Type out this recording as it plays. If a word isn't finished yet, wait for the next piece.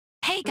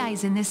Hey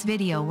guys, in this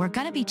video we're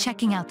gonna be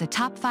checking out the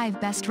top 5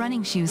 best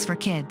running shoes for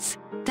kids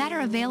that are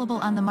available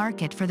on the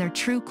market for their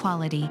true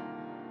quality.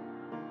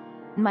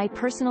 My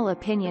personal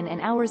opinion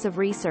and hours of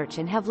research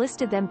and have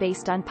listed them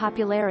based on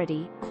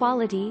popularity,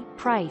 quality,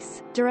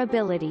 price,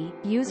 durability,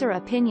 user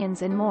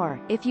opinions and more.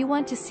 If you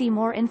want to see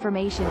more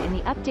information in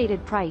the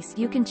updated price,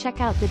 you can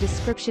check out the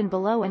description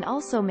below and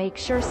also make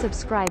sure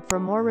subscribe for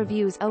more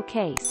reviews.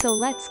 Okay, so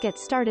let's get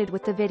started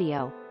with the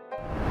video.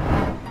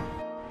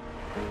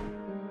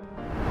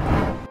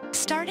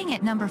 Starting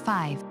at number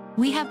 5,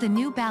 we have the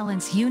New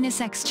Balance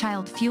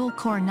Unisex-Child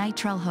FuelCore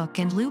Nitrel Hook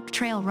and Loop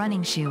Trail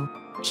Running Shoe.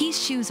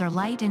 These shoes are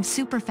light and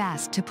super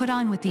fast to put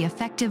on with the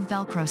effective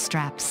Velcro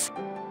straps.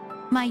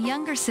 My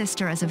younger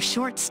sister is of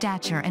short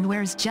stature and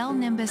wears gel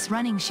Nimbus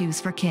running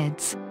shoes for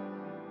kids.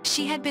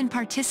 She had been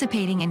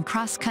participating in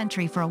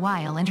cross-country for a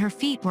while and her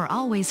feet were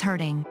always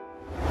hurting.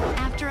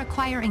 After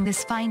acquiring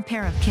this fine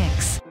pair of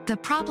kicks, the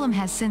problem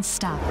has since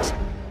stopped.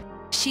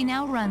 She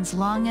now runs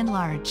long and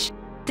large.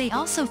 They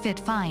also fit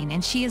fine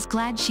and she is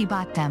glad she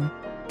bought them.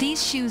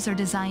 These shoes are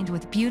designed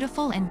with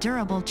beautiful and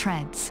durable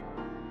treads.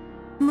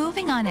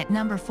 Moving on at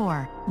number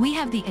 4, we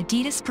have the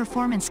Adidas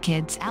Performance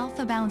Kids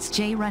Alphabounce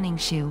J running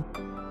shoe.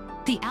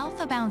 The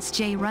Alphabounce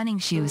J running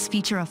shoes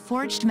feature a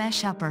forged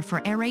mesh upper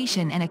for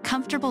aeration and a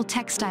comfortable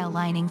textile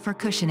lining for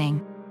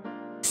cushioning.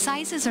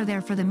 Sizes are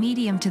there for the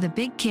medium to the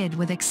big kid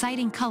with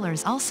exciting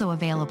colors also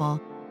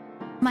available.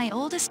 My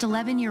oldest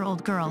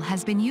 11-year-old girl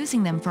has been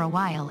using them for a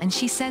while and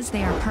she says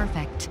they are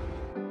perfect.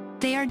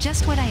 They are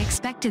just what I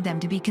expected them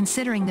to be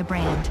considering the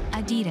brand,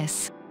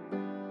 Adidas.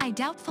 I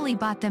doubtfully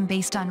bought them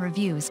based on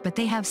reviews, but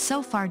they have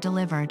so far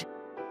delivered.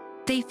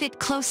 They fit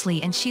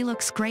closely and she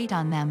looks great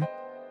on them.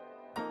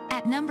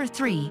 At number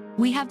 3,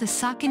 we have the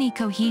Saucony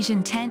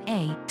Cohesion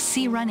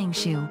 10A/C running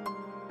shoe.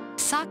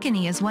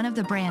 Saucony is one of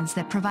the brands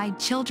that provide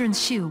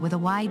children's shoe with a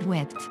wide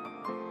width.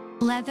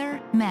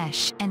 Leather,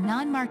 mesh, and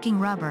non-marking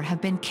rubber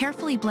have been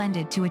carefully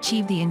blended to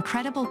achieve the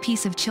incredible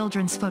piece of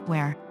children's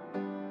footwear.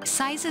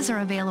 Sizes are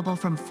available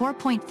from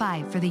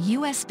 4.5 for the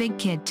US big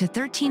kid to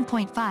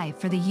 13.5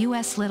 for the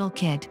US little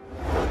kid.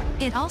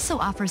 It also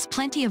offers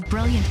plenty of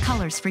brilliant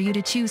colors for you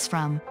to choose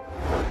from.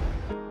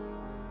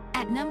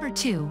 At number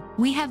 2,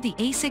 we have the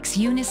ASICS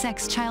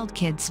Unisex-Child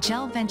Kids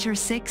Gel Venture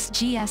 6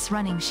 GS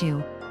running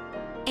shoe.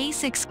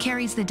 ASICS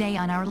carries the day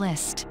on our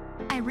list.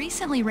 I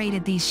recently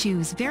rated these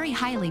shoes very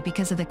highly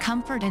because of the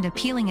comfort and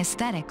appealing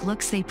aesthetic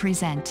looks they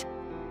present.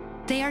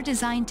 They are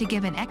designed to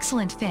give an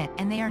excellent fit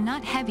and they are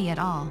not heavy at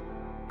all.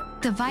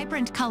 The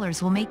vibrant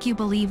colors will make you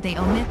believe they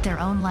emit their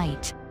own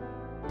light.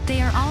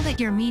 They are all that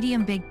your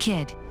medium big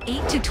kid,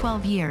 8 to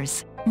 12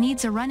 years,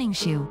 needs a running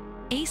shoe.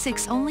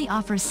 ASICS only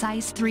offers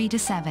size 3 to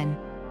 7.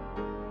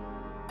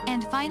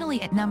 And finally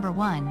at number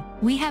 1,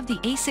 we have the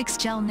ASICS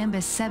Gel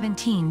Nimbus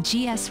 17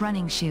 GS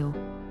running shoe.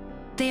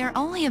 They are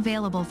only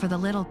available for the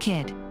little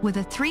kid, with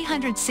a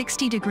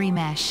 360-degree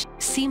mesh,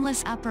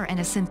 seamless upper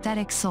and a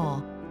synthetic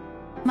sole.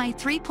 My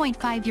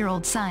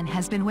 3.5-year-old son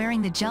has been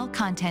wearing the Gel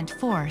Content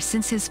 4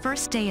 since his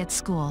first day at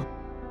school.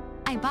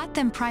 I bought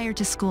them prior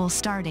to school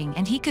starting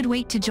and he could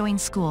wait to join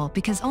school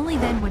because only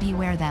then would he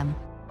wear them.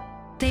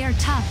 They are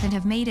tough and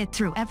have made it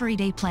through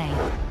everyday play.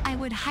 I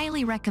would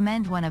highly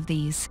recommend one of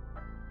these.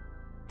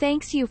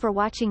 Thanks you for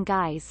watching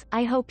guys.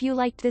 I hope you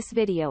liked this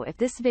video. If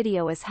this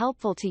video is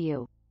helpful to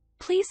you,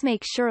 please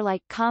make sure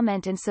like,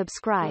 comment and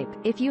subscribe.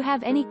 If you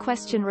have any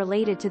question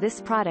related to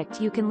this product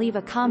you can leave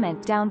a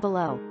comment down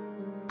below.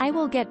 I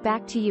will get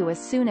back to you as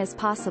soon as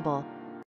possible.